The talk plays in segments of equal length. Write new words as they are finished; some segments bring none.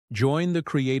Join the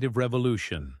creative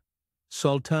revolution.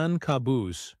 Sultan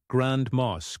Qaboos Grand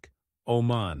Mosque,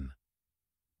 Oman.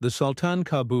 The Sultan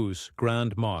Qaboos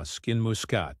Grand Mosque in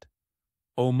Muscat,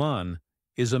 Oman,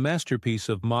 is a masterpiece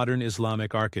of modern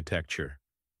Islamic architecture.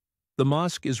 The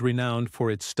mosque is renowned for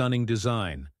its stunning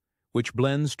design, which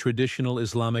blends traditional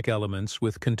Islamic elements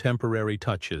with contemporary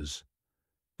touches.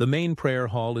 The main prayer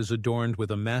hall is adorned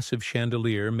with a massive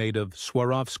chandelier made of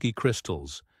Swarovski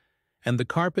crystals, and the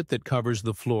carpet that covers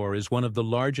the floor is one of the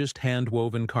largest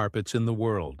hand-woven carpets in the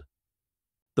world.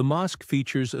 The mosque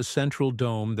features a central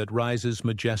dome that rises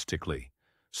majestically,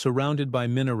 surrounded by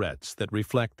minarets that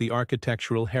reflect the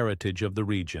architectural heritage of the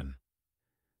region.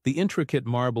 The intricate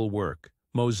marble work,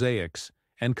 mosaics,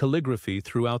 and calligraphy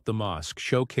throughout the mosque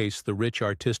showcase the rich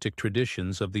artistic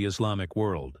traditions of the Islamic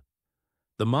world.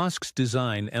 The mosque's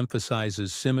design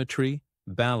emphasizes symmetry,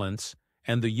 balance,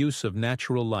 and the use of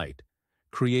natural light,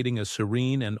 creating a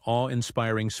serene and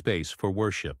awe-inspiring space for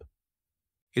worship.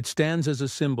 It stands as a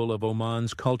symbol of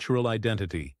Oman's cultural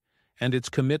identity and its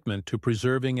commitment to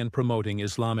preserving and promoting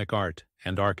Islamic art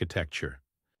and architecture.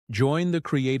 Join the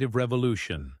creative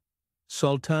revolution.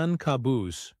 Sultan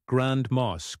Qaboos Grand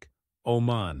Mosque,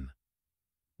 Oman.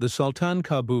 The Sultan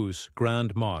Qaboos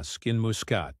Grand Mosque in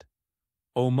Muscat,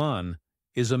 Oman,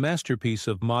 is a masterpiece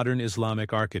of modern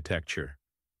Islamic architecture.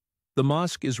 The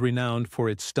mosque is renowned for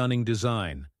its stunning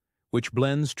design, which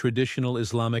blends traditional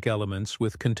Islamic elements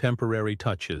with contemporary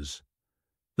touches.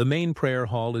 The main prayer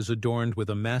hall is adorned with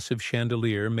a massive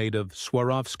chandelier made of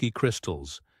Swarovski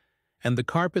crystals, and the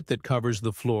carpet that covers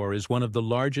the floor is one of the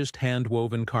largest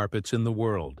hand-woven carpets in the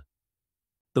world.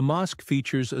 The mosque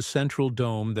features a central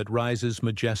dome that rises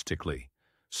majestically,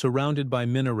 surrounded by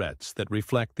minarets that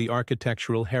reflect the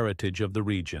architectural heritage of the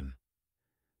region.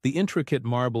 The intricate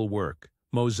marble work,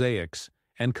 mosaics,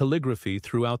 and calligraphy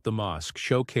throughout the mosque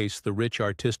showcase the rich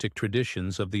artistic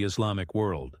traditions of the Islamic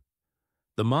world.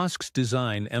 The mosque's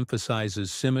design emphasizes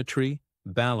symmetry,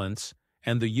 balance,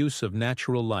 and the use of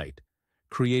natural light,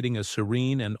 creating a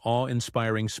serene and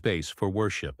awe-inspiring space for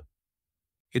worship.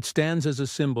 It stands as a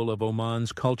symbol of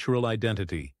Oman's cultural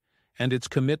identity and its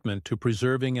commitment to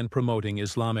preserving and promoting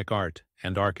Islamic art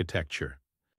and architecture.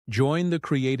 Join the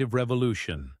creative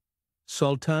revolution.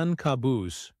 Sultan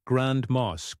Qaboos Grand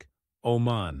Mosque,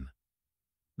 Oman.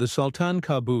 The Sultan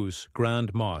Qaboos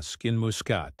Grand Mosque in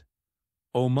Muscat,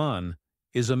 Oman,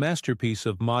 is a masterpiece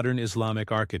of modern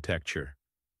Islamic architecture.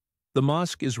 The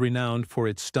mosque is renowned for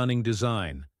its stunning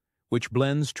design, which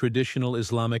blends traditional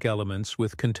Islamic elements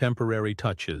with contemporary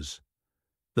touches.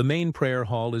 The main prayer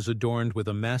hall is adorned with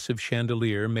a massive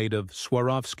chandelier made of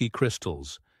Swarovski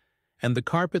crystals, and the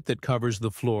carpet that covers the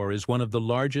floor is one of the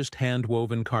largest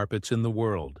hand-woven carpets in the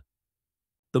world.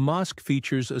 The mosque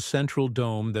features a central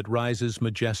dome that rises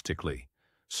majestically,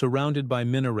 surrounded by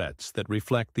minarets that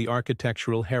reflect the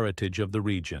architectural heritage of the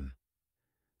region.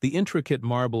 The intricate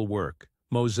marble work,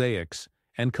 mosaics,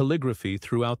 and calligraphy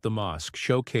throughout the mosque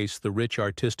showcase the rich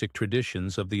artistic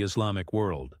traditions of the Islamic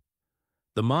world.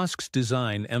 The mosque's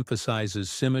design emphasizes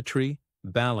symmetry,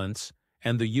 balance,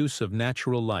 and the use of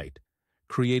natural light,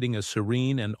 creating a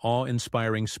serene and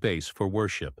awe-inspiring space for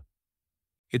worship.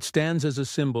 It stands as a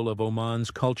symbol of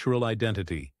Oman's cultural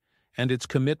identity and its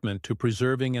commitment to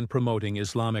preserving and promoting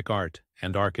Islamic art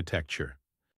and architecture.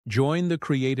 Join the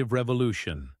creative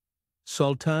revolution.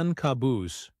 Sultan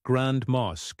Qaboos Grand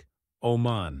Mosque,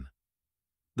 Oman.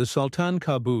 The Sultan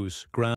Qaboos Grand